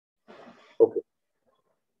Okay,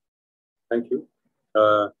 thank you.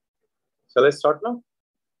 Shall I start now?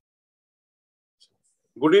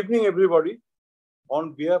 Good evening, everybody.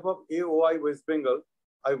 On behalf of AOI West Bengal,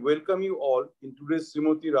 I welcome you all in today's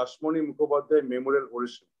Srimati Rasmoni Mukhopadhyay Memorial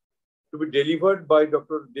Oration to be delivered by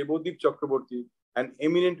Dr. Debadeep Chakravarty, an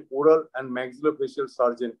eminent oral and maxillofacial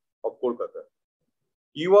surgeon of Kolkata.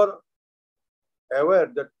 You are aware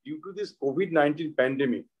that due to this COVID-19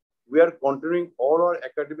 pandemic, we are continuing all our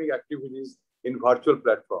academic activities in virtual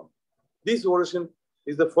platform. This oration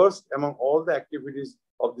is the first among all the activities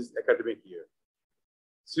of this academic year.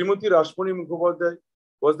 Srimati Rasmoni Mukhopadhyay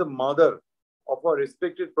was the mother of our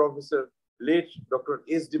respected professor, late Dr.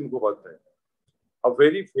 S.D. Mukhopadhyay, a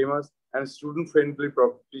very famous and student-friendly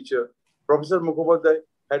teacher. Professor Mukhopadhyay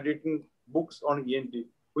had written books on ENT,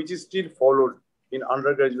 which is still followed in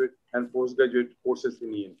undergraduate and postgraduate courses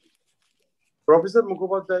in ENT. Professor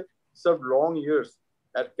Mukhopadhyay served long years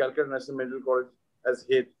at Calcutta National Medical College as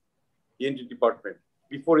head ENT department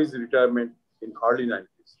before his retirement in early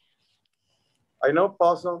 90s. I now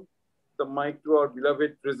pass on the mic to our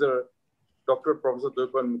beloved treasurer, Dr. Professor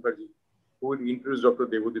Lupin Mukherjee, who will introduce Dr.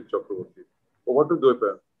 Debadeep Chakravarty. Over to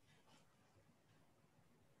Lupin.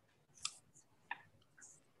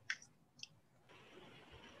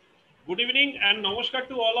 Good evening and namaskar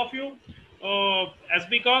to all of you. As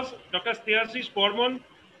because Dr. Snehasis Borman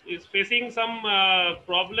is facing some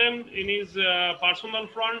problem in his personal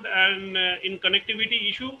front and in connectivity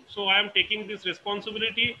issue, so I am taking this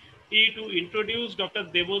responsibility to introduce Dr.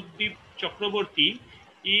 Debadeep Chakravarty.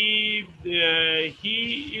 He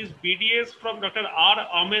is BDS from Dr. R.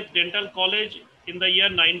 Ahmed Dental College in the year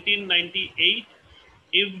 1998.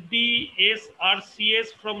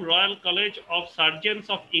 FDSRCS from Royal College of Surgeons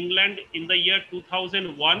of England in the year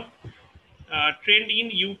 2001. Trained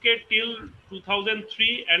in UK till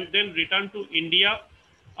 2003 and then returned to India.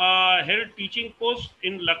 Held teaching posts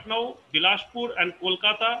in Lucknow, Bilaspur and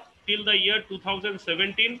Kolkata till the year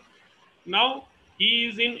 2017. Now he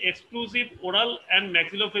is in exclusive oral and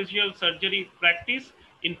maxillofacial surgery practice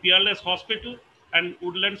in Peerless Hospital and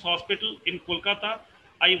Woodlands Hospital in Kolkata.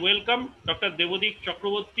 I welcome Dr. Debadeep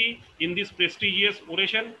Chakravarty in this prestigious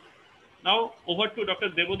oration. Now over to Dr.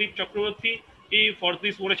 Debadeep Chakravarty for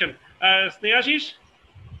this oration. Snehashish,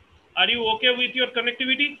 are you okay with your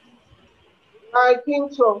connectivity? I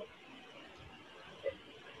think so.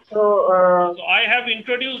 So I have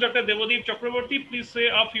introduced Dr. Debadeep Chakravarty. Please say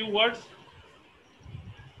a few words.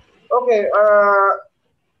 Okay.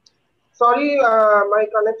 Sorry, my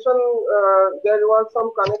connection, there was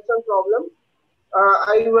some connection problem.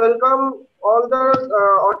 I welcome all the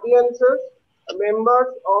audiences,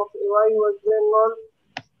 members of AOI West Bengal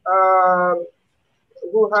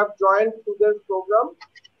who have joined today's program,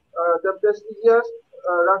 the prestigious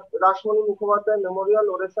Rasmoni Mukhopadhyay Memorial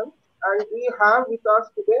Oration. And we have with us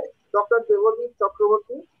today Dr. Debadeep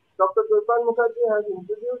Chakravarty. Dr. Lupin Mukherjee has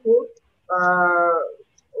introduced him.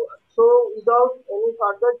 So without any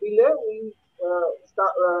further delay, we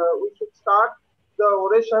should start the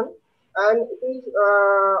oration. And it is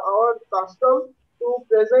our custom to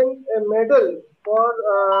present a medal for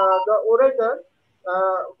the orator,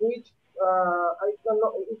 which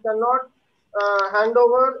we cannot hand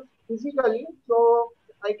over physically. So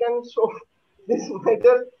I can show this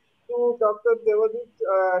medal to Dr. Debadeep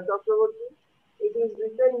Chakravarty. It is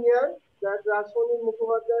written here that Rasmoni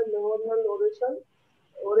Mukhopadhyay Memorial Oration,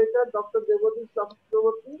 Orator Dr. Debadeep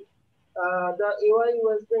Chakravarty, the AOI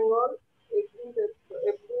West Bengal, April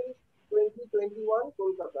 2021,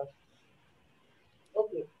 Kolkata.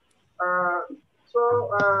 Okay. So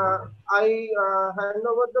I hand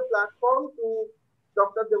over the platform to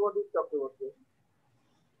Dr. Debadeep Chakravarty.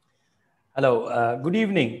 Hello. Good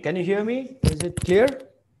evening. Can you hear me? Is it clear?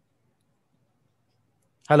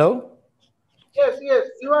 Hello? Yes,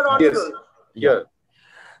 you are audible. Yes.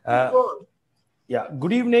 Yeah.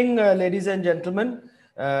 Good evening, ladies and gentlemen.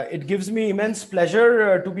 It gives me immense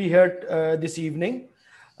pleasure to be here this evening.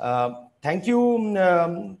 Thank you.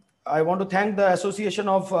 I want to thank the Association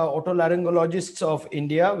of Otolaryngologists of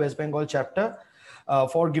India, West Bengal chapter,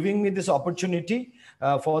 for giving me this opportunity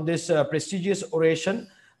for this prestigious oration,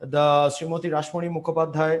 the Srimati Rasmoni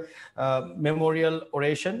Mukhopadhyay Memorial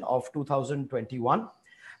Oration of 2021.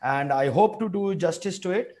 And I hope to do justice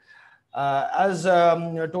to it. As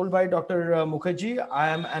told by Dr. Mukherjee, I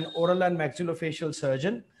am an oral and maxillofacial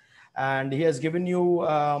surgeon, and he has given you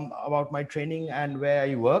about my training and where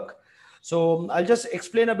I work. So I'll just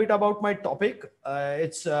explain a bit about my topic.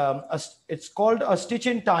 It's called A Stitch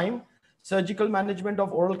in Time, Surgical Management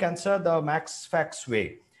of Oral Cancer, the MaxFax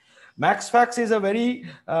way. MaxFax is a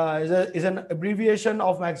is an abbreviation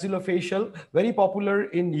of maxillofacial, very popular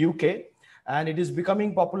in UK. and it is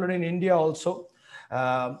becoming popular in India also.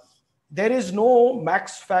 There is no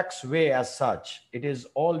max fax way as such. It is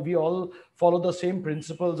all, we all follow the same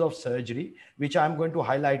principles of surgery, which I'm going to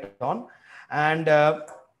highlight on. And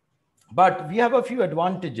but we have a few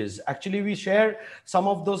advantages. Actually, we share some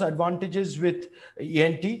of those advantages with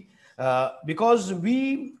ENT because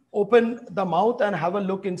we open the mouth and have a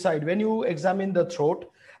look inside. When you examine the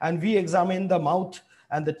throat and we examine the mouth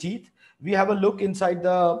and the teeth, we have a look inside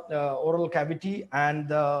the oral cavity and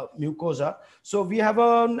the mucosa. So we have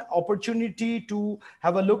an opportunity to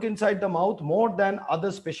have a look inside the mouth more than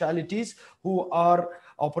other specialties who are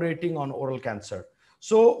operating on oral cancer.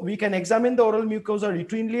 So we can examine the oral mucosa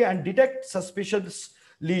routinely and detect suspicious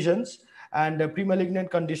lesions and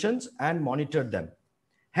premalignant conditions and monitor them.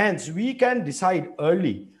 Hence, we can decide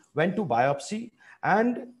early when to biopsy,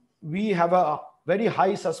 and we have a very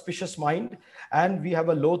high suspicious mind and we have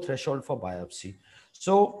a low threshold for biopsy.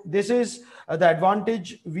 So this is the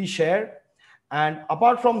advantage we share. And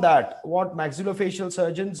apart from that, what maxillofacial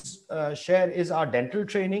surgeons share is our dental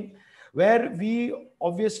training, where we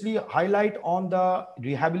obviously highlight on the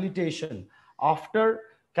rehabilitation after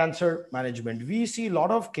cancer management. We see a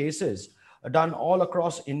lot of cases done all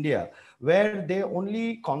across India where they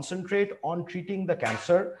only concentrate on treating the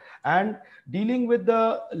cancer and dealing with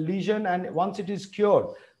the lesion, and once it is cured,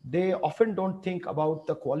 they often don't think about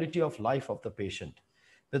the quality of life of the patient.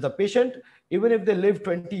 With the patient, even if they live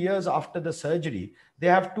 20 years after the surgery, they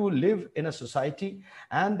have to live in a society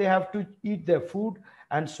and they have to eat their food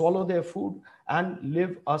and swallow their food and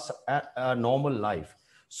live a normal life.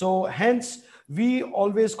 So hence, we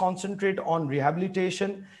always concentrate on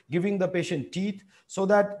rehabilitation, giving the patient teeth so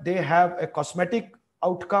that they have a cosmetic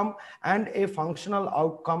outcome and a functional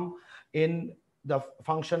outcome in the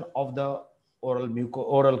function of the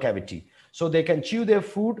oral cavity. So they can chew their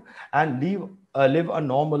food and live a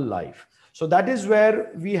normal life. So that is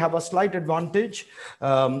where we have a slight advantage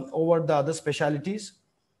over the other specialties.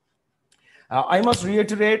 I must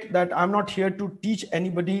reiterate that I'm not here to teach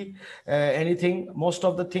anybody anything. Most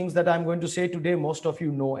of the things that I'm going to say today, most of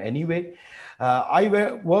you know anyway. I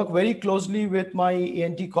work very closely with my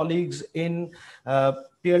ENT colleagues in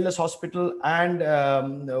Peerless Hospital and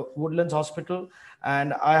Woodlands Hospital,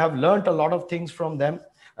 and I have learned a lot of things from them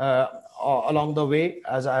along the way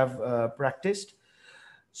as I have practiced.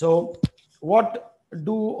 So what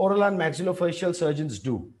do oral and maxillofacial surgeons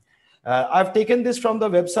do? I've taken this from the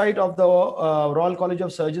website of the Royal College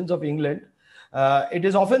of Surgeons of England. It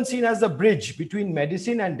is often seen as the bridge between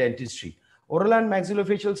medicine and dentistry. Oral and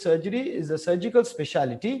maxillofacial surgery is a surgical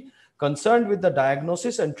specialty concerned with the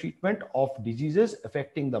diagnosis and treatment of diseases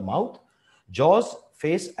affecting the mouth, jaws,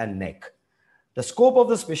 face, and neck. The scope of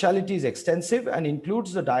the specialty is extensive and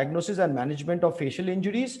includes the diagnosis and management of facial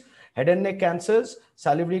injuries, head and neck cancers,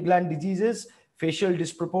 salivary gland diseases, facial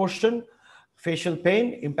disproportion, facial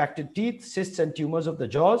pain, impacted teeth, cysts and tumors of the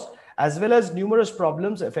jaws, as well as numerous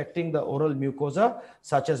problems affecting the oral mucosa,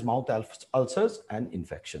 such as mouth ulcers and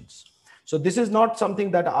infections. So this is not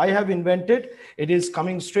something that I have invented. It is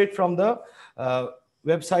coming straight from the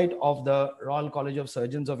website of the Royal College of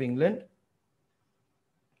Surgeons of England.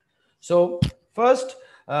 So first,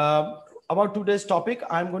 about today's topic,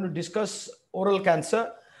 I'm going to discuss oral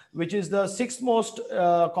cancer, which is the 6th most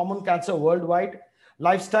common cancer worldwide.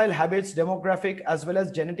 Lifestyle, habits, demographic, as well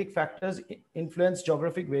as genetic factors influence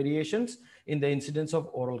geographic variations in the incidence of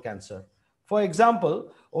oral cancer. For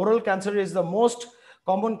example, oral cancer is the most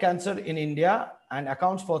common cancer in India and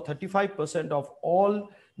accounts for 35% of all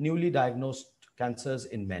newly diagnosed cancers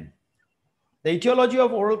in men. The etiology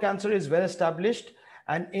of oral cancer is well established,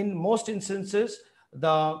 and in most instances,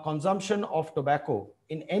 the consumption of tobacco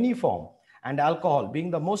in any form and alcohol being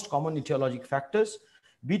the most common etiologic factors.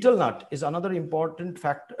 Betel nut is another important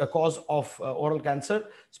cause of oral cancer,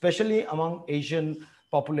 especially among Asian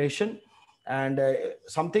population, and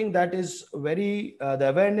something that is very, the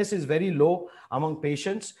awareness is very low among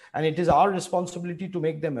patients, and it is our responsibility to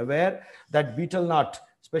make them aware that betel nut,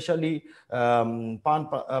 especially pan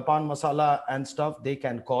masala and stuff, they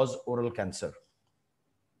can cause oral cancer.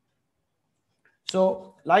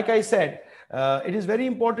 So, like I said, it is very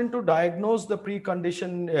important to diagnose the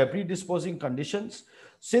predisposing conditions.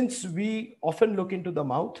 Since we often look into the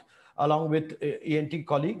mouth along with ENT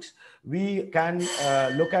colleagues, we can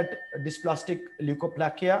look at dysplastic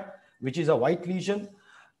leukoplakia, which is a white lesion,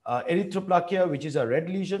 erythroplakia, which is a red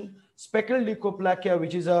lesion, speckled leukoplakia,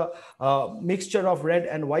 which is a mixture of red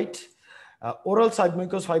and white, oral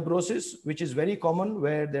submucous fibrosis, which is very common,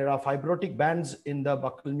 where there are fibrotic bands in the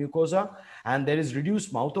buccal mucosa and there is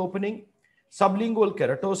reduced mouth opening, sublingual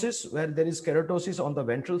keratosis, where there is keratosis on the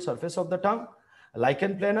ventral surface of the tongue,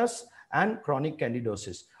 lichen planus, and chronic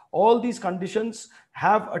candidosis. All these conditions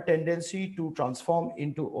have a tendency to transform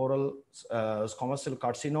into oral squamous cell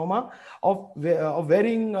carcinoma of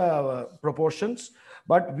varying proportions,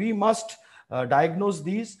 but we must diagnose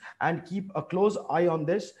these and keep a close eye on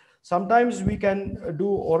this. Sometimes we can do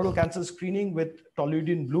oral cancer screening with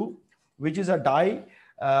toluidine blue, which is a dye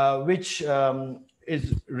which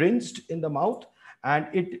is rinsed in the mouth, and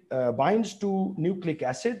it binds to nucleic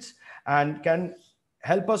acids and can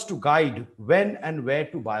help us to guide when and where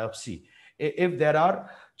to biopsy if there are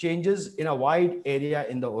changes in a wide area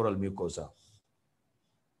in the oral mucosa.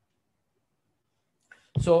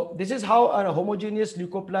 So this is how a homogeneous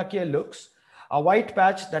leukoplakia looks, a white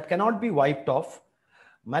patch that cannot be wiped off.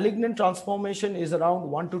 Malignant transformation is around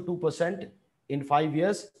 1 to 2% in 5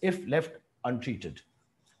 years if left untreated.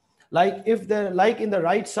 Like in the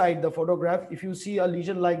right side, the photograph, if you see a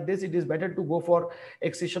lesion like this, it is better to go for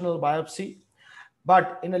excisional biopsy.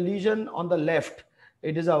 But in a lesion on the left,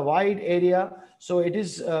 it is a wide area. So it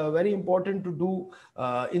is very important to do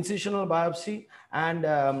incisional biopsy and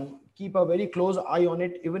keep a very close eye on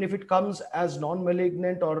it. Even if it comes as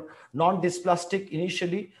non-malignant or non-dysplastic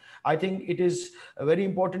initially, I think it is very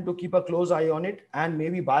important to keep a close eye on it and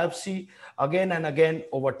maybe biopsy again and again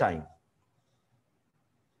over time.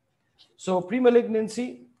 So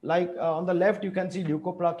pre-malignancy, like on the left, you can see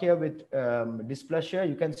leukoplakia with dysplasia.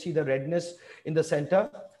 You can see the redness in the center.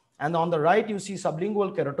 And on the right, you see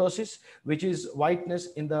sublingual keratosis, which is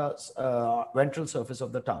whiteness in the ventral surface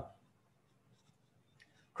of the tongue.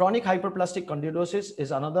 Chronic hyperplastic candidosis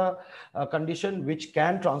is another condition which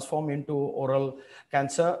can transform into oral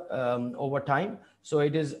cancer over time. So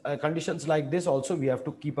it is conditions like this also, we have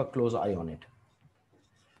to keep a close eye on it.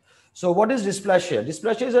 So what is dysplasia?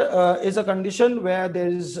 Dysplasia is a condition where there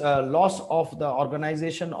is loss of the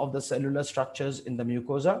organization of the cellular structures in the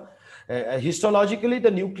mucosa. Histologically, the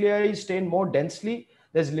nuclei stain more densely.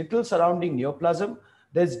 There's little surrounding neoplasm.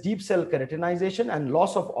 There's deep cell keratinization and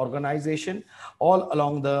loss of organization all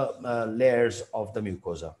along the layers of the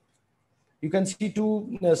mucosa. You can see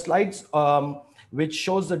two slides which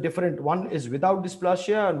shows the different, one is without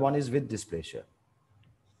dysplasia and one is with dysplasia.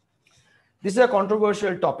 This is a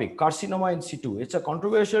controversial topic, carcinoma in situ. It's a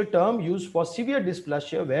controversial term used for severe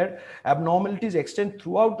dysplasia where abnormalities extend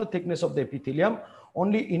throughout the thickness of the epithelium.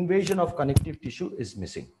 Only invasion of connective tissue is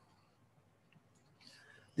missing.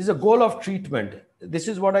 This is a goal of treatment. This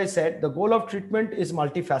is what I said. The goal of treatment is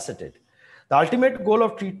multifaceted. The ultimate goal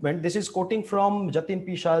of treatment, this is quoting from Jatin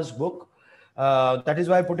P. Shah's book. That is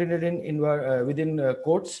why I put it within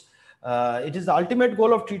quotes. It is the ultimate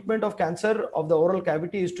goal of treatment of cancer of the oral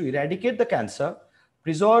cavity is to eradicate the cancer,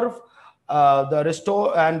 preserve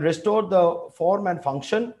restore the form and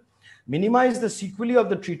function, minimize the sequelae of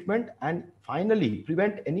the treatment, and finally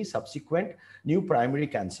prevent any subsequent new primary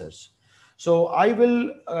cancers. So I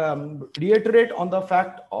will reiterate on the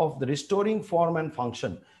fact of the restoring form and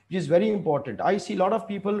function, which is very important. I see a lot of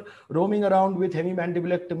people roaming around with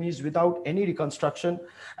hemimandibulectomies without any reconstruction,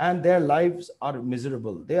 and their lives are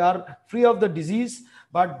miserable. They are free of the disease,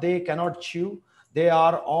 but they cannot chew. They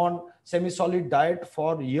are on semi-solid diet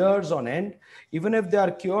for years on end. Even if they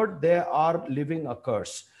are cured, they are living a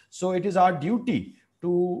curse. So it is our duty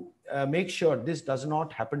to make sure this does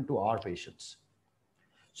not happen to our patients.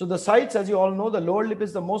 So the sites, as you all know, the lower lip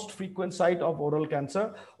is the most frequent site of oral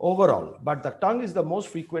cancer overall, but the tongue is the most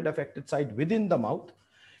frequent affected site within the mouth.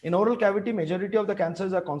 In oral cavity, majority of the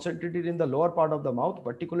cancers are concentrated in the lower part of the mouth,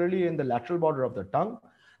 particularly in the lateral border of the tongue,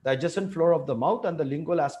 the adjacent floor of the mouth, and the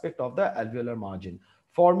lingual aspect of the alveolar margin,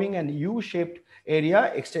 forming an U-shaped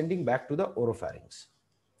area extending back to the oropharynx.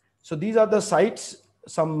 So these are the sites,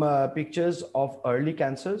 some pictures of early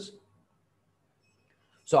cancers.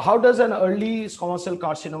 So how does an early squamous cell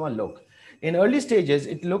carcinoma look? In early stages,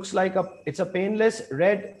 it looks like it's a painless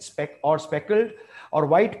red speck or speckled or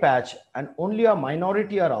white patch, and only a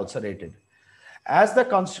minority are ulcerated. As the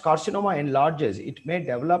carcinoma enlarges, it may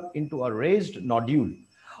develop into a raised nodule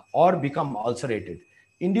or become ulcerated.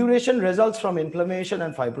 Induration results from inflammation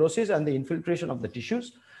and fibrosis and the infiltration of the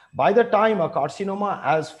tissues. By the time a carcinoma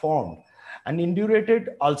has formed, an indurated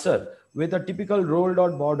ulcer with a typical rolled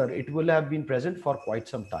out border, it will have been present for quite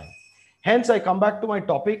some time. Hence, I come back to my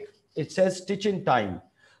topic. It says stitch in time.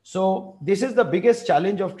 So this is the biggest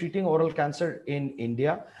challenge of treating oral cancer in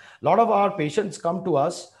India. A lot of our patients come to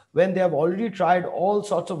us when they have already tried all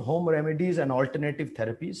sorts of home remedies and alternative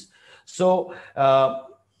therapies. So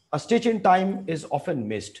a stitch in time is often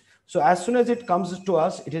missed. So as soon as it comes to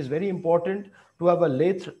us, it is very important to have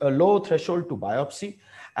a low threshold to biopsy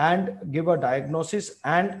and give a diagnosis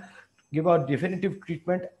and give a definitive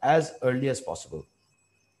treatment as early as possible.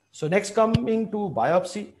 So next, coming to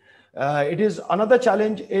biopsy, It is another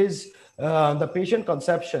challenge is the patient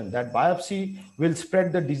conception that biopsy will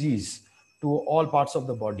spread the disease to all parts of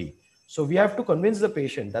the body. So we have to convince the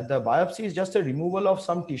patient that the biopsy is just a removal of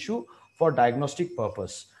some tissue for diagnostic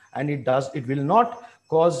purpose, and it will not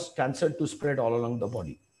cause cancer to spread all along the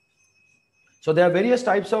body. So there are various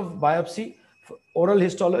types of biopsy: oral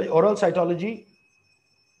histology, oral cytology,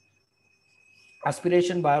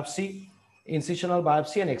 aspiration biopsy, incisional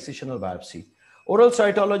biopsy, and excisional biopsy. Oral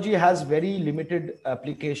cytology has very limited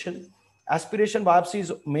application. Aspiration biopsy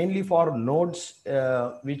is mainly for nodes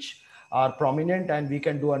which are prominent, and we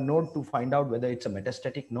can do a node to find out whether it's a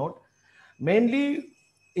metastatic node. Mainly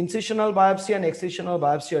incisional biopsy and excisional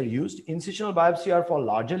biopsy are used. Incisional biopsy are for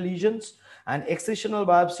larger lesions, and excisional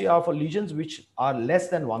biopsy are for lesions which are less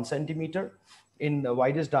than 1 centimeter in the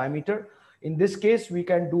widest diameter. In this case, we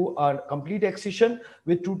can do a complete excision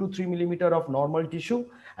with 2 to 3 millimeter of normal tissue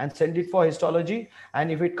and send it for histology.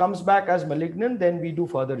 And if it comes back as malignant, then we do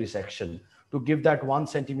further resection to give that 1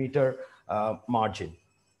 centimeter margin.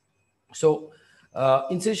 So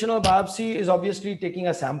incisional biopsy is obviously taking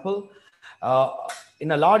a sample.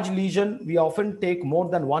 In a large lesion, we often take more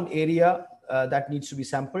than one area that needs to be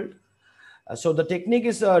sampled. So the technique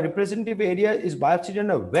is representative area is biopsied in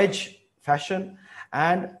a wedge fashion,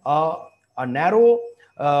 and a narrow,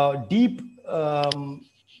 deep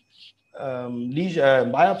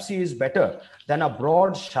biopsy is better than a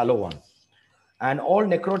broad, shallow one. And all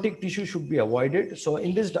necrotic tissue should be avoided. So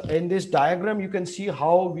in this diagram, you can see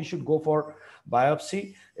how we should go for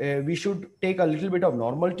biopsy. We should take a little bit of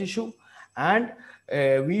normal tissue, and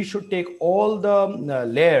we should take all the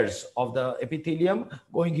layers of the epithelium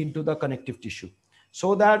going into the connective tissue,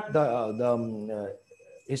 so that the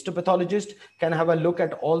histopathologist can have a look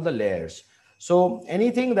at all the layers. So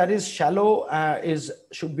anything that is shallow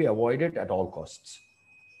should be avoided at all costs.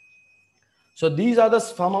 So these are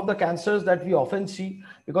some of the cancers that we often see,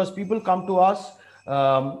 because people come to us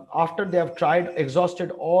after they have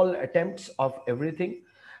exhausted all attempts of everything,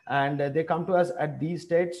 and they come to us at these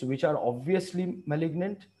states which are obviously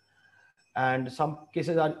malignant, and some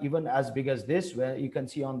cases are even as big as this, where you can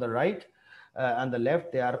see on the right and the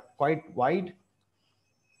left, they are quite wide.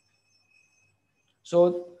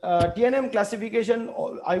 So TNM classification,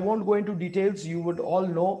 I won't go into details. You would all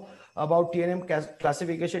know about TNM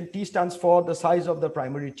classification. T stands for the size of the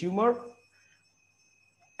primary tumor,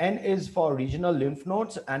 N is for regional lymph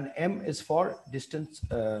nodes, and M is for distant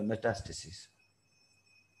metastases.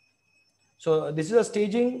 So this is a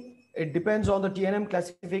staging. It depends on the TNM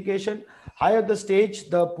classification. Higher the stage,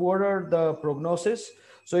 the poorer the prognosis.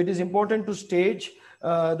 So it is important to stage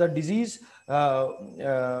the disease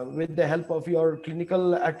with the help of your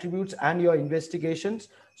clinical attributes and your investigations,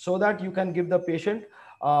 so that you can give the patient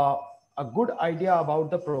a good idea about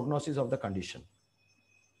the prognosis of the condition.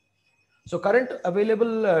 So current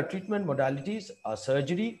available treatment modalities are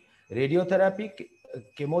surgery, radiotherapy,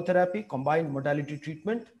 chemotherapy, combined modality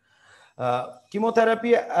treatment.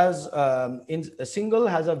 Chemotherapy as in a single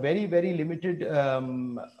has a very, very limited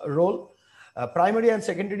role. Primary and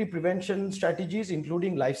secondary prevention strategies,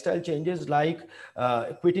 including lifestyle changes like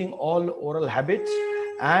quitting all oral habits,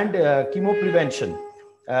 and chemo prevention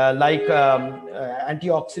like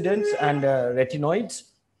antioxidants and retinoids.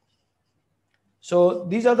 So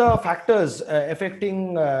these are the factors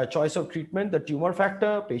affecting choice of treatment: the tumor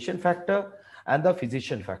factor, patient factor, and the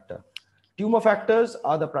physician factor. Tumor factors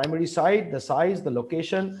are the primary site, the size, the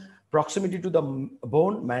location, proximity to the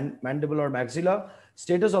bone, mandible or maxilla,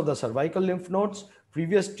 status of the cervical lymph nodes,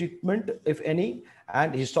 previous treatment, if any,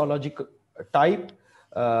 and histological type,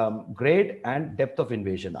 grade, and depth of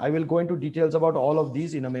invasion. I will go into details about all of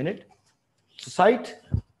these in a minute. So site,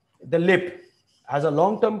 the lip has a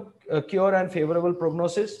long-term cure and favorable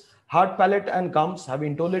prognosis. Hard palate and gums have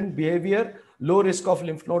indolent behavior, low risk of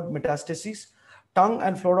lymph node metastases. Tongue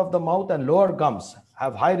and floor of the mouth and lower gums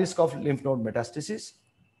have high risk of lymph node metastases.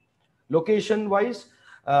 Location-wise,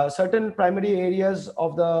 certain primary areas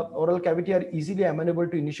of the oral cavity are easily amenable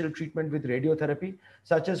to initial treatment with radiotherapy,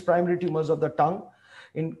 such as primary tumors of the tongue.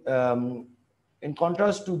 In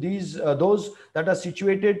contrast to these, those that are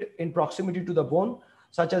situated in proximity to the bone,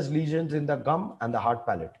 such as lesions in the gum and the hard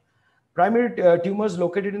palate. Primary tumors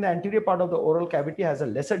located in the anterior part of the oral cavity has a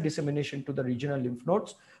lesser dissemination to the regional lymph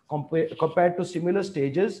nodes compared to similar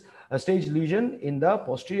stage lesion in the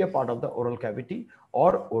posterior part of the oral cavity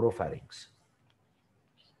or oropharynx.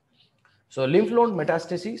 So lymph node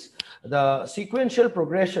metastases, the sequential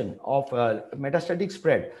progression of metastatic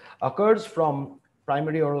spread occurs from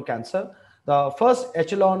primary oral cancer. The first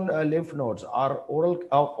echelon lymph nodes are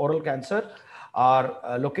oral cancer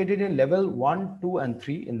are located in level 1, 2, and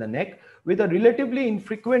 3 in the neck, with a relatively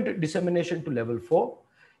infrequent dissemination to level 4.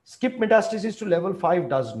 Skip metastasis to level 5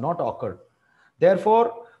 does not occur.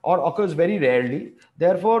 Therefore, or occurs very rarely.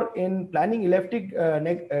 Therefore, in planning elective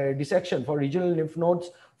dissection for regional lymph nodes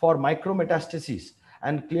for micrometastases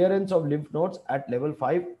and clearance of lymph nodes at level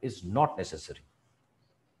 5 is not necessary.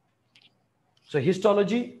 So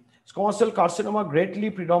histology, squamous cell carcinoma greatly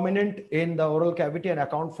predominant in the oral cavity and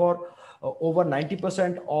account for over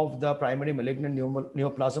 90% of the primary malignant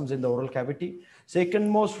neoplasms in the oral cavity. Second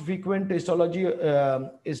most frequent histology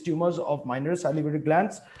is tumors of minor salivary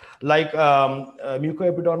glands like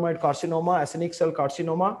mucoepidermoid carcinoma, acinic cell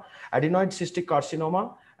carcinoma, adenoid cystic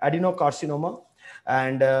carcinoma, adenocarcinoma.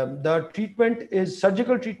 And the treatment is,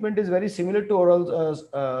 surgical treatment is very similar to oral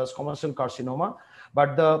squamous cell carcinoma,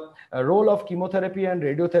 but the role of chemotherapy and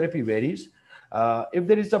radiotherapy varies. If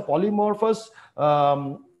there is a polymorphous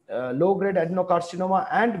low-grade adenocarcinoma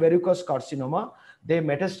and verrucous carcinoma, they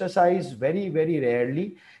metastasize very, very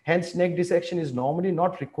rarely. Hence, neck dissection is normally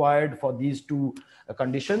not required for these two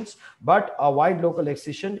conditions, but a wide local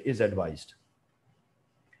excision is advised.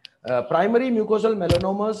 Primary mucosal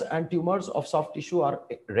melanomas and tumors of soft tissue are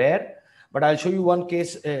rare, but I'll show you one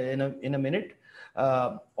case in a minute.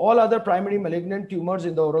 All other primary malignant tumors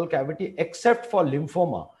in the oral cavity, except for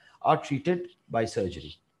lymphoma, are treated by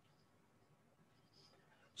surgery.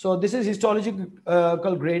 So this is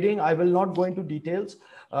histological grading. I will not go into details.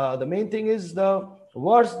 The main thing is the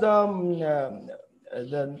worse the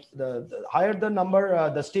higher the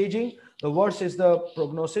number, the staging, the worse is the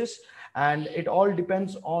prognosis, and it all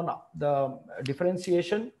depends on the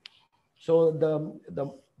differentiation. So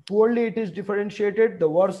the poorly it is differentiated, the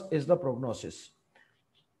worse is the prognosis.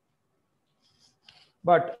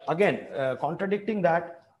 But again, contradicting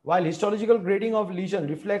that, while histological grading of lesion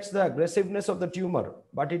reflects the aggressiveness of the tumor,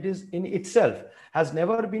 but it is in itself has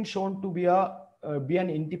never been shown to be an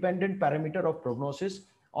independent parameter of prognosis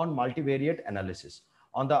on multivariate analysis.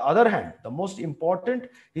 On the other hand, the most important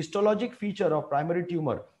histologic feature of primary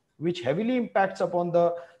tumor, which heavily impacts upon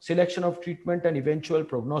the selection of treatment and eventual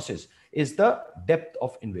prognosis, is the depth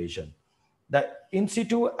of invasion. The in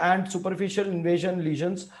situ and superficial invasion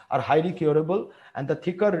lesions are highly curable, and the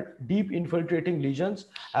thicker, deep infiltrating lesions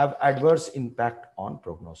have adverse impact on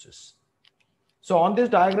prognosis. So on this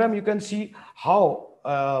diagram, you can see how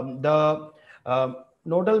the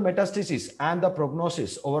nodal metastasis and the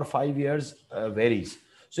prognosis over 5 years varies.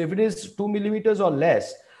 So if it is 2 millimeters or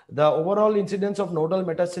less, the overall incidence of nodal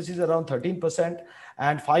metastasis is around 13%,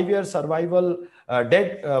 and 5-year survival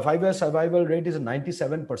 5-year survival rate is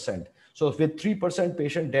 97%. So with 3%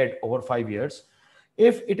 patient dead over 5 years.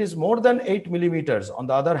 If it is more than 8 millimeters, on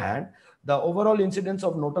the other hand, the overall incidence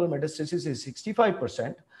of nodal metastasis is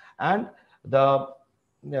 65%, and the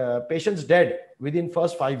patients dead within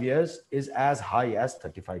first 5 years is as high as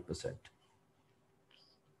 35%.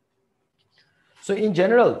 So in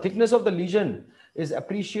general, thickness of the lesion is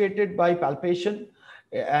appreciated by palpation,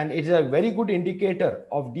 and it is a very good indicator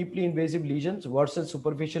of deeply invasive lesions versus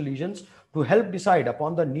superficial lesions to help decide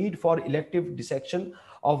upon the need for elective dissection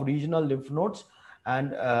of regional lymph nodes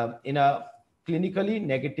and in a clinically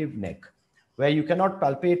negative neck where you cannot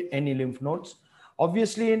palpate any lymph nodes.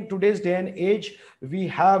 Obviously, in today's day and age, we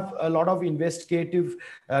have a lot of investigative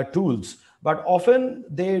tools, but often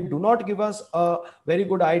they do not give us a very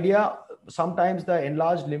good idea. Sometimes the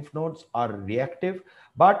enlarged lymph nodes are reactive,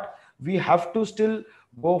 but we have to still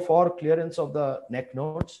go for clearance of the neck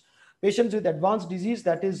nodes. Patients with advanced disease,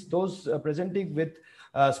 that is those presenting with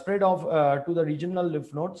spread of to the regional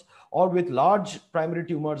lymph nodes or with large primary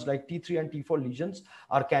tumors like T3 and T4 lesions,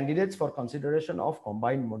 are candidates for consideration of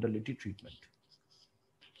combined modality treatment.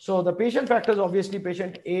 So the patient factors, obviously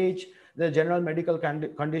patient age, the general medical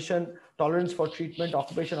condition, tolerance for treatment,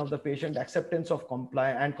 occupation of the patient, acceptance of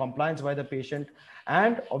compliance by the patient,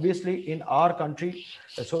 and obviously in our country,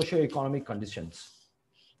 the socio-economic conditions.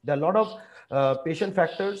 There are a lot of patient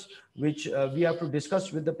factors which we have to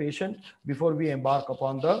discuss with the patient before we embark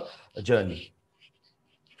upon the journey.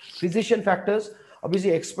 Physician factors,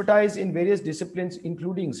 obviously expertise in various disciplines,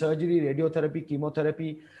 including surgery, radiotherapy,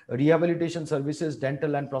 chemotherapy, rehabilitation services,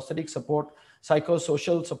 dental and prosthetic support,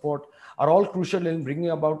 psychosocial support, are all crucial in bringing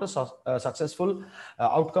about a successful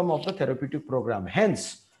outcome of the therapeutic program.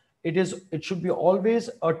 Hence, it should be always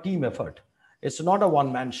a team effort. It's not a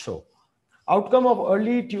one-man show. Outcome of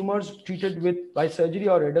early tumors treated by surgery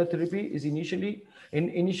or radiotherapy is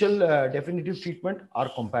initial definitive treatment are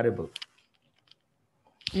comparable.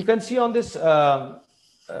 You can see on this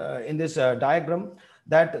in this diagram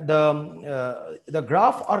that the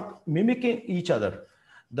graph are mimicking each other.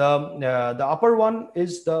 The upper one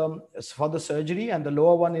is for the surgery, and the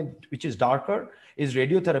lower one, which is darker, is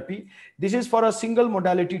radiotherapy. This is for a single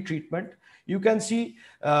modality treatment. You can see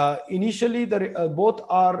initially both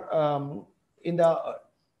are in the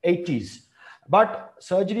 80s, but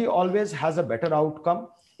surgery always has a better outcome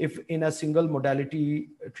if in a single modality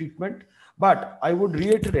treatment. But I would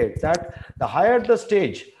reiterate that the higher the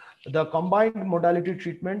stage, the combined modality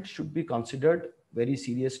treatment should be considered very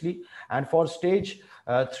seriously. And for stage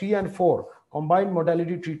 3 and 4, combined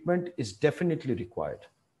modality treatment is definitely required.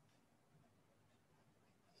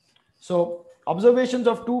 So observations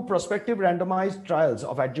of 2 prospective randomized trials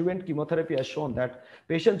of adjuvant chemotherapy has shown that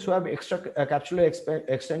patients who have extracapsular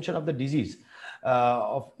extension of the disease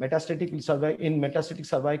of metastatic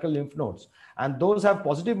cervical lymph nodes, and those have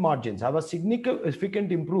positive margins, have a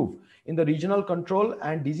significant improve in the regional control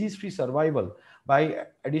and disease-free survival by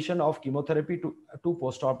addition of chemotherapy to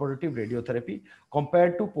postoperative radiotherapy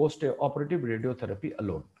compared to postoperative radiotherapy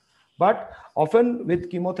alone. But often with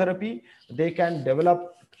chemotherapy, they can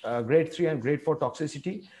develop grade 3 and grade 4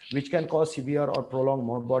 toxicity, which can cause severe or prolonged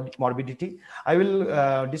morbidity. I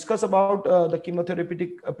will discuss about the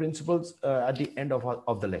chemotherapeutic principles at the end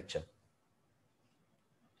of the lecture.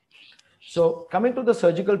 So coming to the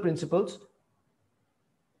surgical principles,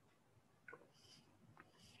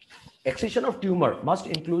 excision of tumor must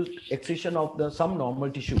include excision of some normal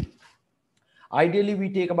tissue. Ideally, we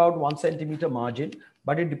take about 1 centimeter margin,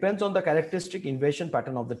 but it depends on the characteristic invasion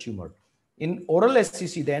pattern of the tumor. In oral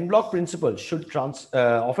SCC, the en bloc principle should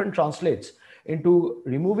often translates into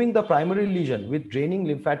removing the primary lesion with draining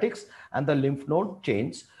lymphatics and the lymph node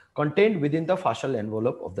chains contained within the fascial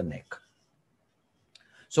envelope of the neck.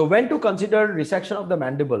 So when to consider resection of the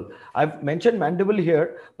mandible? I've mentioned mandible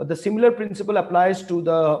here, but the similar principle applies to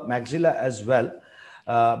the maxilla as well.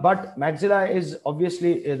 But maxilla is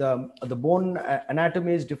obviously the bone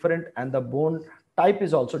anatomy is different and the bone type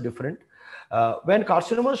is also different. When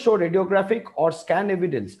carcinomas show radiographic or scan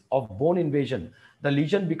evidence of bone invasion, the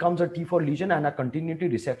lesion becomes a T4 lesion and a continuity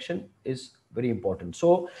resection is very important.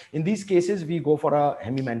 So in these cases, we go for a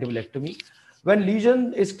hemimandibulectomy. When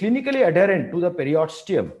lesion is clinically adherent to the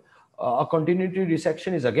periosteum, a continuity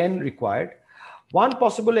resection is again required. One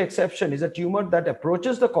possible exception is a tumor that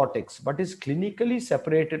approaches the cortex but is clinically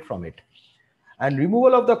separated from it. And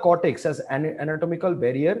removal of the cortex as an anatomical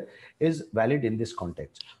barrier is valid in this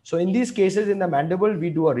context. So in these cases, in the mandible, we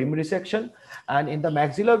do a rim resection, and in the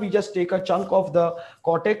maxilla, we just take a chunk of the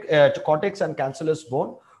cortex and cancellous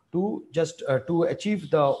bone to achieve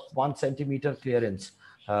the 1 centimeter clearance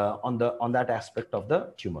on that aspect of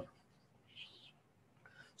the tumor.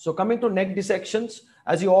 So coming to neck dissections,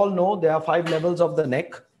 as you all know, there are 5 levels of the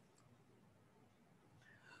neck.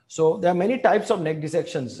 So there are many types of neck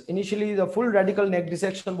dissections. Initially, the full radical neck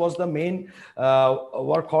dissection was the main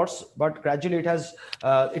workhorse, but gradually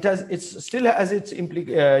it still has its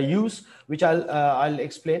use, which I'll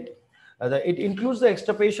explain. It includes the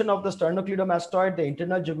extirpation of the sternocleidomastoid, the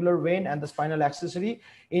internal jugular vein, and the spinal accessory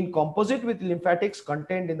in composite with lymphatics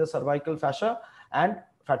contained in the cervical fascia and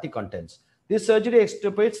fatty contents. This surgery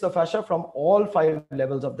extirpates the fascia from all 5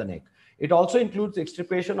 levels of the neck. It also includes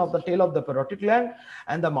extirpation of the tail of the parotid gland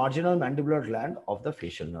and the marginal mandibular gland of the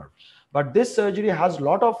facial nerve. But this surgery has a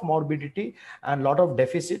lot of morbidity and a lot of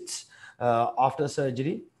deficits after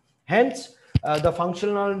surgery. Hence, the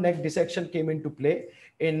functional neck dissection came into play.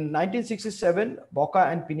 In 1967, Boca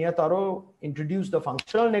and Pignataro introduced the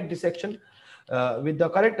functional neck dissection with the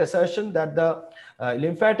correct assertion that the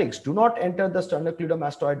lymphatics do not enter the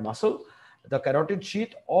sternocleidomastoid muscle, the carotid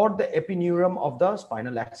sheath, or the epineurum of the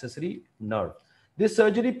spinal accessory nerve. This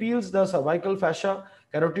surgery peels the cervical fascia,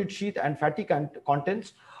 carotid sheath, and fatty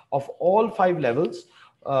contents of all 5 levels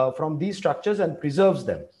from these structures and preserves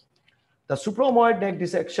them. The supraomoid neck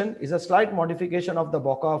dissection is a slight modification of the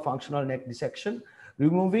Boca functional neck dissection,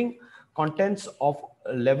 removing contents of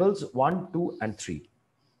levels 1, 2, and 3.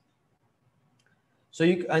 So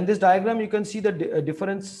in this diagram, you can see the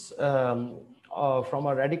difference from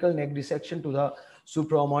a radical neck dissection to the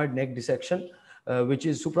supraomoid neck dissection, which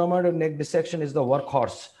is supraomoid neck dissection is the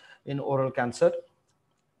workhorse in oral cancer.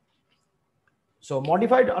 So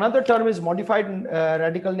another term is modified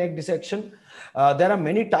radical neck dissection. There are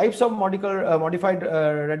many types of modified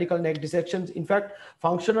radical neck dissections. In fact,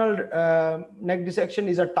 functional neck dissection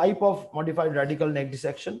is a type of modified radical neck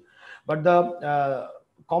dissection, but the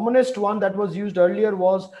commonest one that was used earlier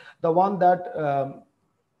was the one that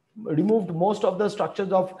removed most of the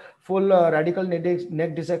structures of full radical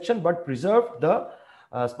neck dissection, but preserved the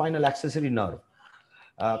spinal accessory nerve.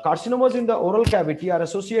 Carcinomas in the oral cavity are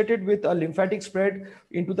associated with a lymphatic spread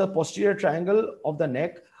into the posterior triangle of the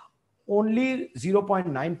neck only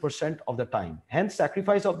 0.9% of the time. Hence,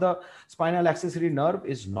 sacrifice of the spinal accessory nerve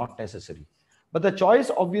is not necessary. But the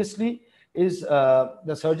choice obviously is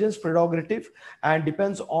the surgeon's prerogative and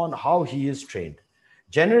depends on how he is trained.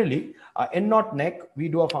 Generally, in knot neck, we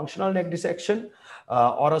do a functional neck dissection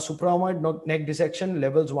or a supraomoid neck dissection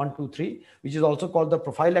levels 1, 2, 3, which is also called the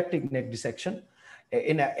prophylactic neck dissection.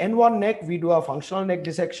 In a N1 neck, we do a functional neck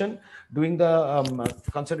dissection, doing the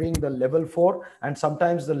considering the level 4 and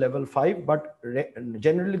sometimes the level 5, but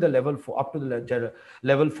generally the level 4 up to the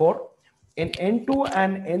level 4. In N2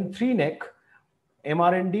 and N3 neck,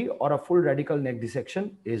 MRND or a full radical neck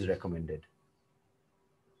dissection is recommended.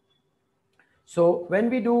 So when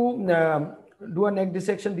we do a neck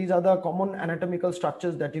dissection, these are the common anatomical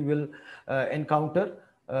structures that you will encounter.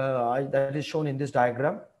 That is shown in this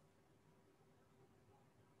diagram.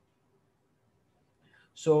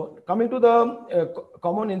 So coming to the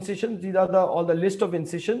common incisions, these are all the list of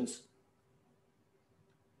incisions.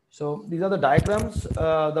 So these are the diagrams.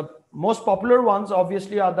 The most popular ones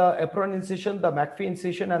obviously are the apron incision, the McPhee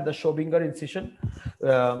incision, and the Schobinger incision.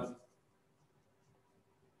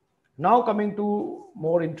 Now coming to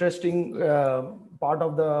more interesting part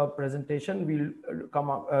of the presentation, we'll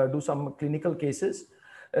do some clinical cases.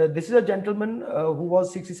 This is a gentleman who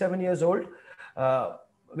was 67 years old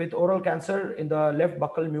with oral cancer in the left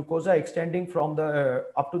buccal mucosa extending from the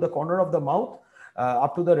up to the corner of the mouth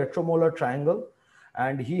up to the retromolar triangle,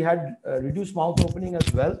 and he had reduced mouth opening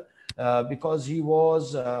as well because he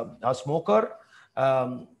was a smoker,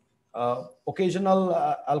 occasional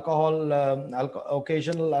alcohol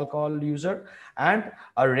user, and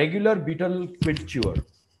a regular betel quid chewer.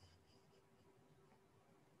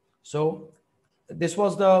 So this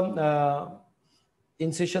was the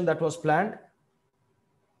incision that was planned.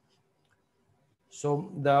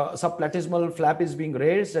 So the subplatysmal flap is being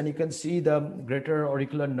raised, and you can see the greater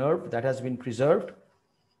auricular nerve that has been preserved.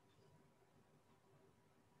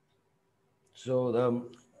 So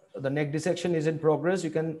the neck dissection is in progress.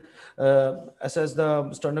 You can assess the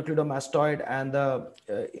sternocleidomastoid and the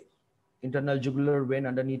internal jugular vein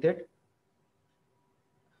underneath it.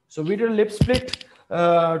 So we did a lip split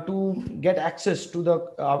to get access to the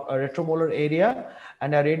retromolar area,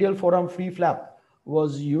 and a radial forearm free flap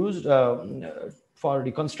was used for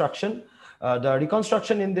reconstruction. The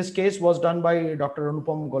reconstruction in this case was done by Dr.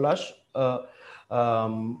 Anupam Golash,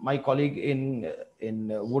 my colleague in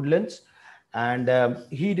Woodlands, and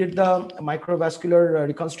he did the microvascular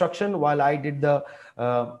reconstruction while I did the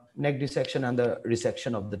neck dissection and the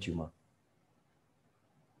resection of the tumor.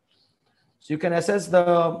 So you can assess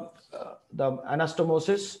the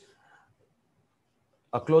anastomosis,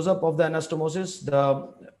 a close-up of the anastomosis.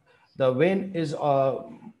 The vein is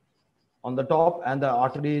on the top and the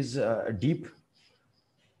artery is deep.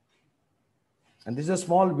 And this is a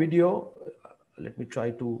small video. Let me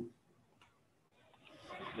try to.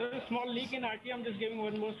 There's a small leak in artery. I'm just giving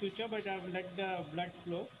one more suture, but I've let the blood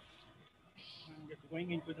flow. I'm just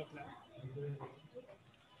going into the flap.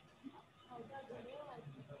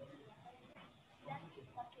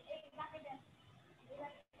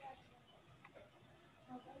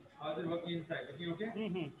 How's it working inside? Looking okay?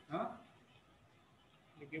 Mm-hmm. Huh?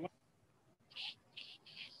 Okay.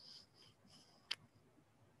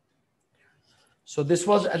 So this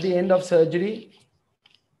was at the end of surgery.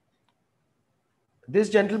 This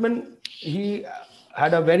gentleman, he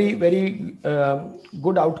had a very, very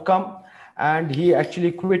good outcome, and he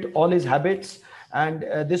actually quit all his habits. And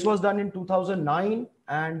this was done in 2009,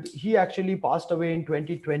 and he actually passed away in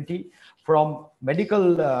 2020 from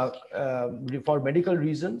medical for medical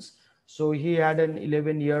reasons. So he had an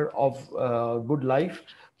 11-year of good life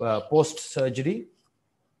post surgery.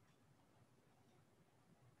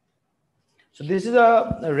 So this is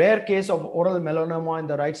a rare case of oral melanoma in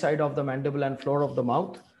the right side of the mandible and floor of the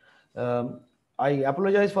mouth. I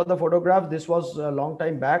apologize for the photograph. This was a long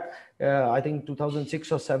time back, I think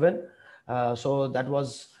 2006 or 7. So that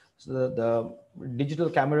was the digital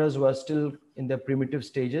cameras were still in their primitive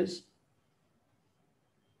stages.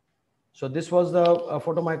 So this was the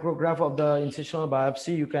photomicrograph of the incisional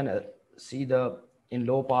biopsy. You can see in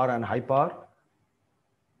low power and high power.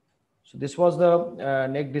 So this was the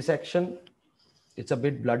neck dissection. It's a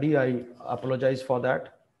bit bloody. I apologize for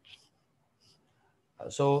that.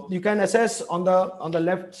 So you can assess on the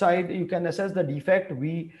left side, you can assess the defect.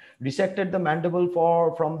 We resected the mandible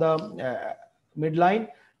from the midline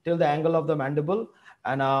till the angle of the mandible,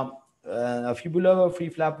 and a fibular free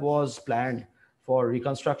flap was planned for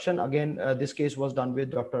reconstruction. Again, this case was done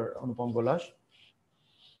with Dr. Anupam Golash.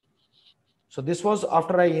 So this was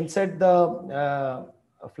after I inset the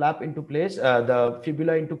flap into place, the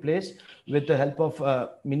fibula into place with the help of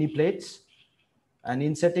mini plates and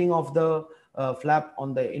insetting of the flap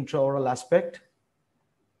on the intraoral aspect.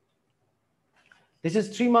 This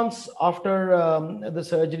is 3 months after the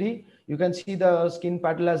surgery. You can see the skin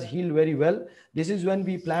patella has healed very well. This is when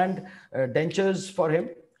we planned dentures for him.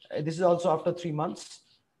 This is also after 3 months.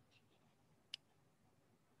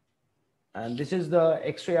 And this is the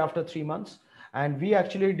X-ray after 3 months. And we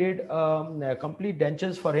actually did complete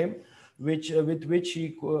dentures for him, with which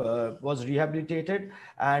he was rehabilitated,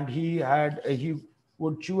 and he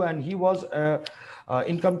would chew, and he was an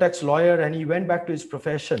income tax lawyer, and he went back to his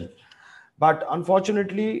profession. But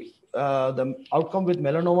unfortunately, the outcome with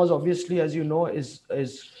melanomas, obviously, as you know, is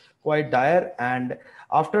quite dire. And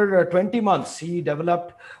after 20 months, he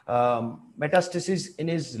developed metastasis in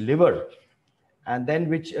his liver, and then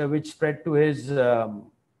which spread to his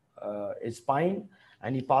spine,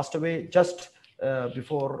 and he passed away just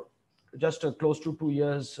close to 2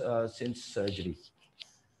 years since surgery.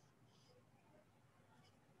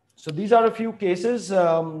 So these are a few cases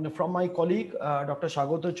from my colleague, Dr.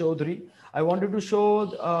 Shagota Chaudhary. I wanted to show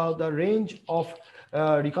the range of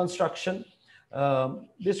reconstruction.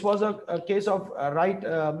 This was a case of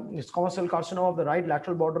squamous cell carcinoma of the right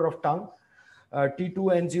lateral border of tongue,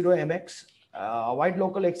 T2N0MX. Wide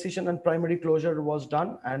local excision and primary closure was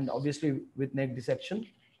done, and obviously with neck dissection.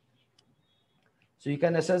 So you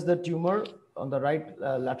can assess the tumor on the right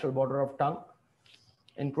lateral border of tongue,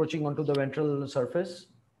 encroaching onto the ventral surface.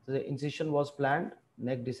 The incision was planned,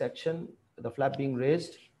 neck dissection, the flap being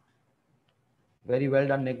raised. Very well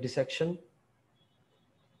done neck dissection.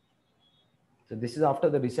 So this is after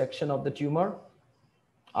the resection of the tumor,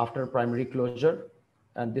 after primary closure.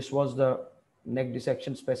 And this was the neck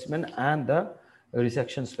dissection specimen and the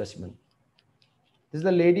resection specimen. This is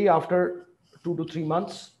the lady after 2 to 3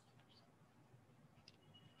 months.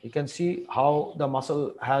 You can see how the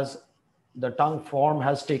muscle the tongue form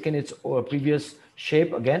has taken its previous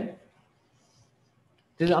shape again.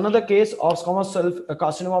 This is another case of squamous cell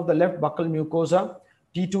carcinoma of the left buccal mucosa,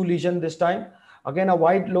 T2 lesion this time. Again, a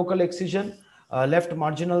wide local excision, left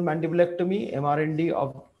marginal mandibulectomy, MRND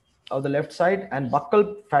of the left side, and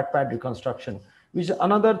buccal fat pad reconstruction, which is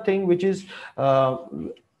another thing which is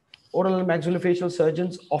oral maxillofacial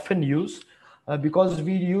surgeons often use, because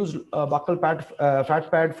we use buccal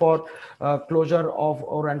fat pad for closure of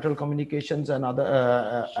oral communications and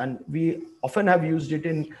other, and we often have used it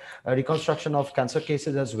in reconstruction of cancer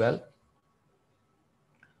cases as well.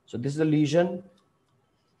 So this is a lesion.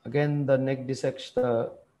 Again, the neck dissection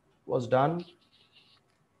was done.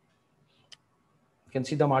 You can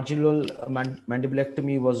see the marginal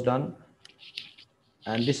mandibulectomy was done,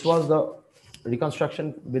 and this was the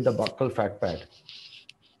reconstruction with the buccal fat pad.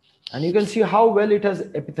 And you can see how well it has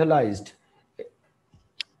epithelialized.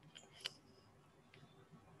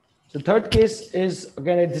 The third case is,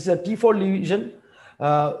 again, this is a T4 lesion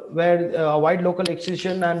where a wide local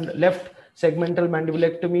excision and left segmental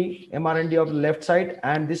mandibulectomy, MRND of the left side,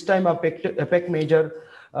 and this time a pec major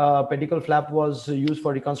pedicle flap was used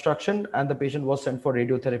for reconstruction, and the patient was sent for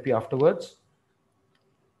radiotherapy afterwards.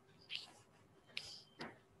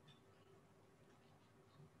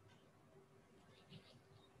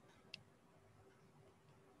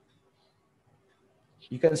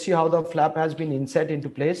 You can see how the flap has been inset into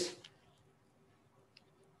place.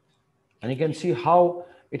 And you can see how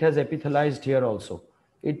it has epithelialized here also.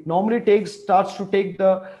 It normally starts to take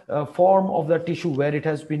the form of the tissue where it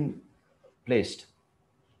has been placed.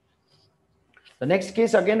 The next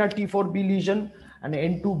case, again, a T4B lesion, an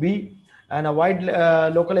N2B, and a wide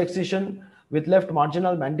local excision with left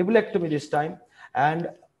marginal mandibulectomy this time, and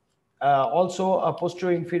also a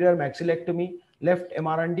posterior inferior maxillectomy, left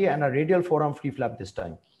MRND, and a radial forearm free flap this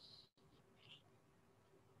time.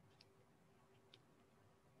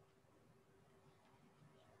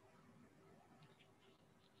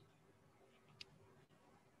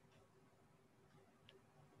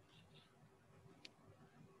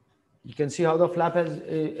 You can see how the flap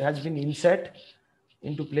has been inset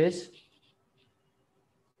into place.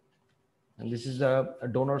 And this is the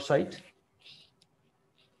donor site.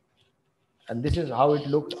 And this is how it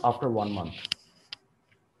looked after 1 month.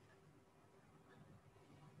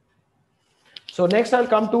 So next I'll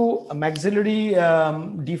come to maxillary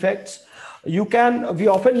defects. We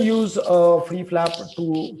often use a free flap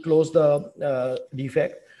to close the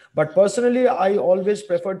defect. But personally, I always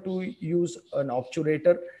prefer to use an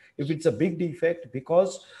obturator if it's a big defect,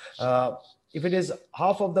 because if it is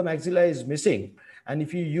half of the maxilla is missing, and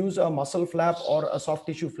if you use a muscle flap or a soft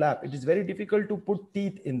tissue flap, it is very difficult to put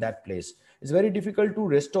teeth in that place, It's very difficult to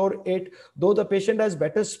restore it, though the patient has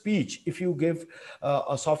better speech if you give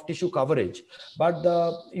a soft tissue coverage. But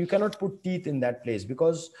you cannot put teeth in that place,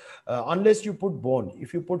 because unless you put bone,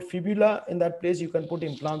 if you put fibula in that place, you can put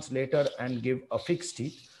implants later and give a fixed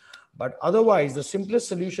teeth. But otherwise, the simplest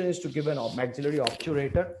solution is to give an maxillary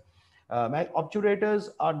obturator. Obturators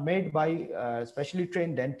are made by specially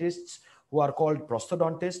trained dentists who are called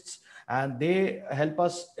prosthodontists, and they help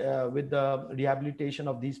us with the rehabilitation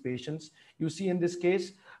of these patients. You see in this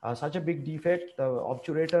case, such a big defect, the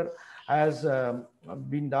obturator has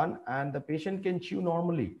been done, and the patient can chew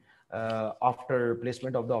normally after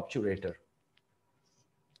placement of the obturator.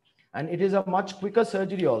 And it is a much quicker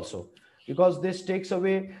surgery also, because this takes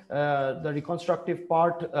away the reconstructive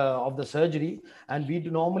part of the surgery. And we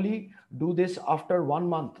normally do this after 1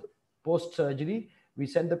 month post-surgery. We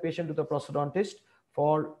send the patient to the prosthodontist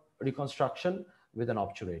for reconstruction with an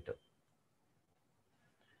obturator.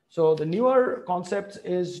 So the newer concepts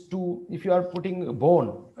is to, if you are putting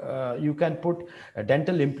bone, you can put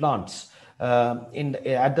dental implants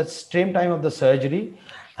at the same time of the surgery.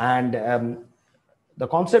 And the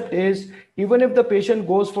concept is, even if the patient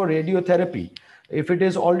goes for radiotherapy, if it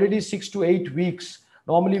is already 6 to 8 weeks,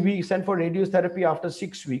 normally we send for radiotherapy after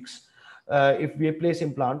 6 weeks if we place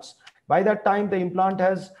implants. By that time, the implant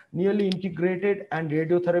has nearly integrated and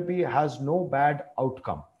radiotherapy has no bad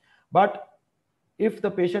outcome. But if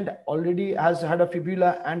the patient already has had a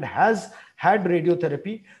fibula and has had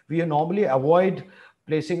radiotherapy, we normally avoid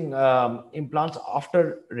placing implants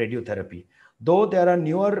after radiotherapy. Though there are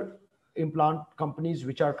newer implant companies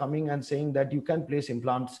which are coming and saying that you can place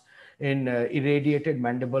implants in irradiated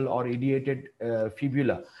mandible or irradiated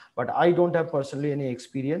fibula, but I don't have personally any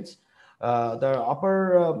experience. The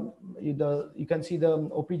upper, you can see the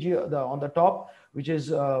OPG on the top, which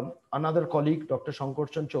is another colleague, Dr.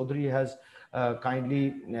 Shankarchan Chaudhary, has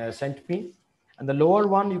kindly sent me. And the lower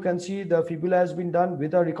one, you can see the fibula has been done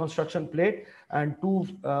with a reconstruction plate, and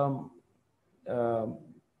 2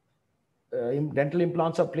 dental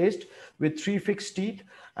implants are placed with 3 fixed teeth,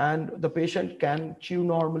 and the patient can chew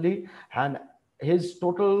normally, and his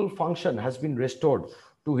total function has been restored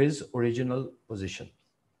to his original position.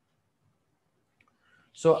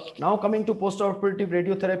 So now coming to postoperative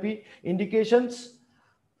radiotherapy indications: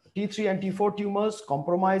 T3 and T4 tumors,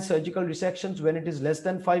 compromised surgical resections when it is less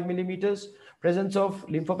than 5 millimeters, presence of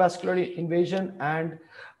lymphovascular invasion and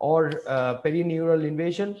or perineural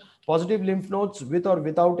invasion, positive lymph nodes with or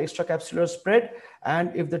without extracapsular spread,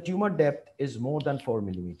 and if the tumor depth is more than 4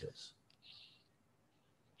 millimeters.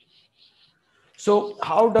 So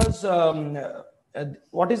how does,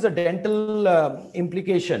 what is the dental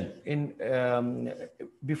implication in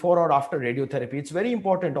before or after radiotherapy? It's very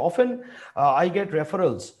important. Often I get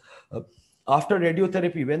referrals after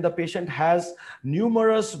radiotherapy when the patient has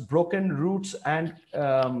numerous broken roots and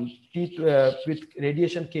teeth with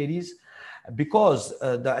radiation caries, because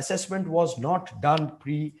the assessment was not done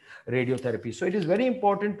pre-radiotherapy. So it is very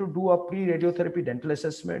important to do a pre-radiotherapy dental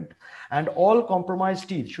assessment, and all compromised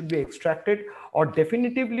teeth should be extracted or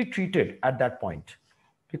definitively treated at that point.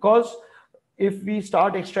 Because if we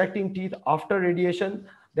start extracting teeth after radiation,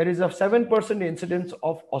 there is a 7% incidence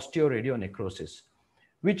of osteoradionecrosis,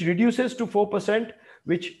 which reduces to 4%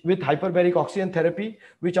 with hyperbaric oxygen therapy,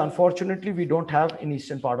 which unfortunately we don't have in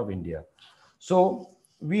eastern part of India. So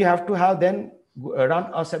we have to have then run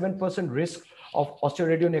a 7% risk of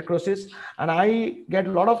osteoradionecrosis. And I get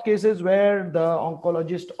a lot of cases where the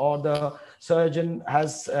oncologist or the surgeon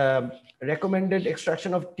has recommended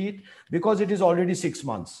extraction of teeth because it is already 6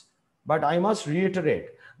 months. But I must reiterate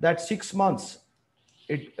that 6 months,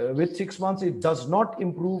 with 6 months, it does not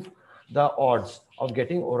improve the odds of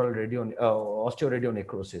getting oral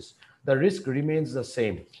osteoradionecrosis. The risk remains the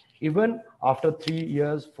same, even after 3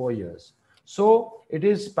 years, 4 years. So it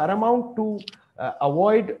is paramount to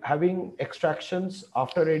avoid having extractions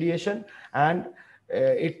after radiation, and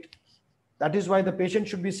that is why the patient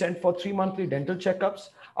should be sent for 3 monthly dental checkups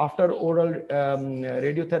after oral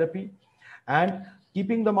radiotherapy, and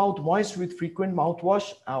keeping the mouth moist with frequent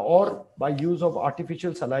mouthwash or by use of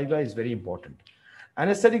artificial saliva is very important.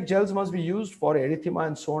 Anesthetic gels must be used for erythema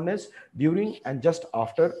and soreness during and just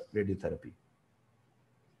after radiotherapy.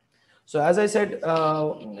 So as I said,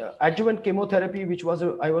 adjuvant chemotherapy, which was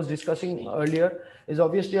I was discussing earlier, is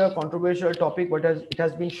obviously a controversial topic, but it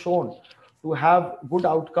has been shown to have good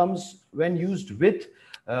outcomes when used with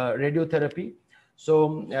radiotherapy.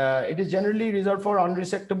 So it is generally reserved for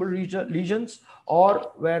unresectable lesions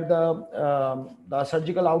or where the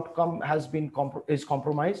surgical outcome is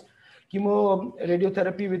compromised.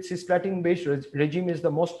 Chemoradiotherapy with cisplatin-based regime is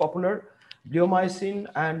the most popular. Bleomycin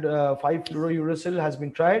and 5-fluorouracil has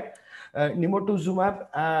been tried. Nimotuzumab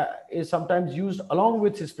is sometimes used along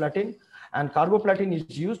with cisplatin, and carboplatin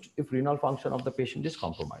is used if renal function of the patient is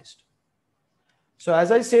compromised. So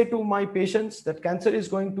as I say to my patients, that cancer is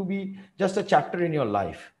going to be just a chapter in your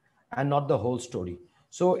life and not the whole story.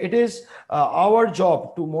 So it is our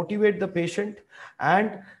job to motivate the patient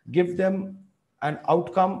and give them an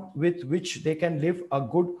outcome with which they can live a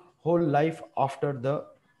good whole life after the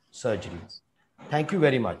surgery. Thank you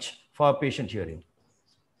very much for patient hearing.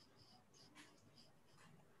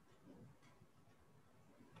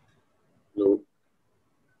 Hello.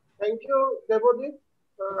 Thank you, Debadeep,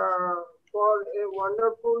 for a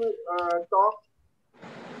wonderful talk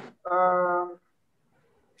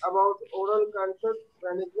about oral cancer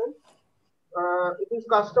management. It is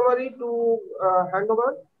customary to hand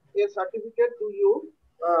over a certificate to you,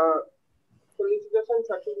 solicitation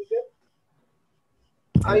certificate.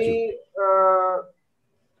 I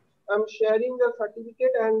am sharing the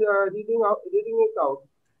certificate and reading it out.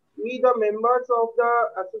 We, the members of the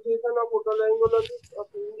Association of Otolaryngologists of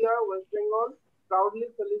India, West Bengal, proudly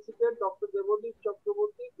solicited Dr. Debadeep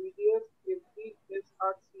Chakravarty, BDS,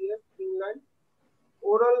 FDSRCS, England,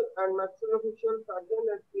 Oral and Maxillofacial Surgeon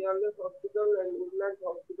at Peerless Hospital and Woodlands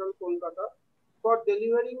Hospital, Kolkata, for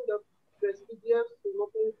delivering the prestigious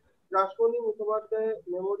Rasmoni Mukhopadhyay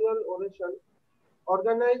Memorial Oration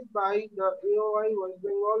organized by the AOI West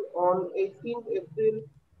Bengal on 18th April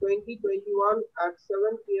 2021 at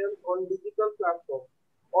 7 p.m. on digital platform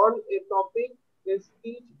on a topic, a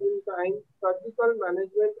speech in time, surgical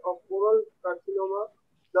management of oral carcinoma,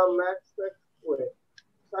 the Max way.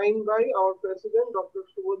 Signed by our President, Dr.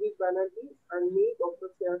 Subodhit Banerjee, and me, Dr.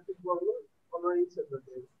 Shyashish Burman, Honorary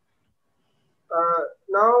Secretary.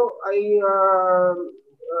 Now I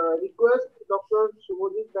request Dr.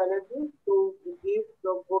 Subodhit Banerjee to give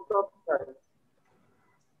the vote of thanks.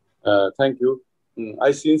 Thank you.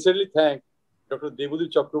 I sincerely thank Dr.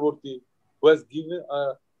 Debadeep Chakravarty, who has given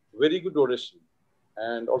a very good oration,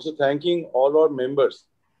 and also thanking all our members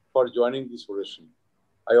for joining this oration.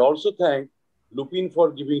 I also thank Lupin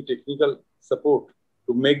for giving technical support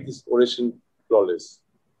to make this oration flawless.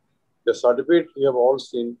 The certificate you have all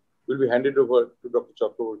seen will be handed over to Dr.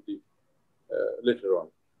 Chakravarty later on.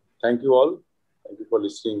 Thank you all. Thank you for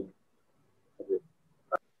listening. Okay.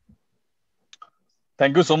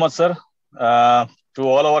 Thank you so much, sir. To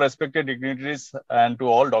all our respected dignitaries and to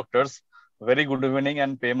all doctors, very good evening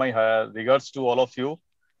and pay my regards to all of you.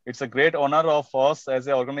 It's a great honor of us as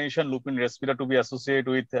an organization, Lupin Respira, to be associated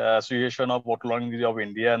with Association of Otolaryngology of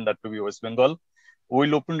India and that to be West Bengal. We,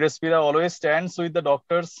 Lupin Respira, always stands with the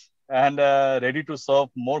doctors and ready to serve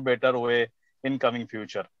more better way in coming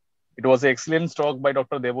future. It was an excellent talk by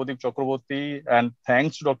Dr. Debadeep Chakravarty, and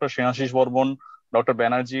thanks to Dr. Shyashish Burman, Dr.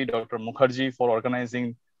 Banerjee, Dr. Mukherjee for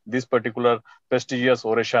organizing this particular prestigious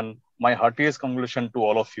oration. My heartiest congratulations to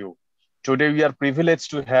all of you. Today, we are privileged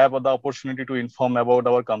to have the opportunity to inform about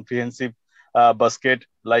our comprehensive basket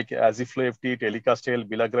like Aziflow FT, Telecastel,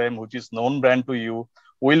 Bilagram, which is known brand to you,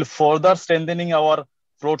 will further strengthening our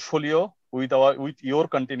portfolio with your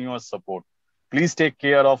continuous support. Please take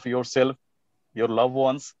care of yourself, your loved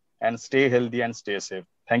ones, and stay healthy and stay safe.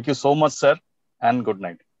 Thank you so much, sir, and good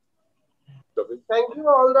night. Thank you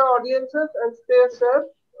all the audiences and stay safe.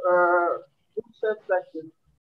 Good safe practice.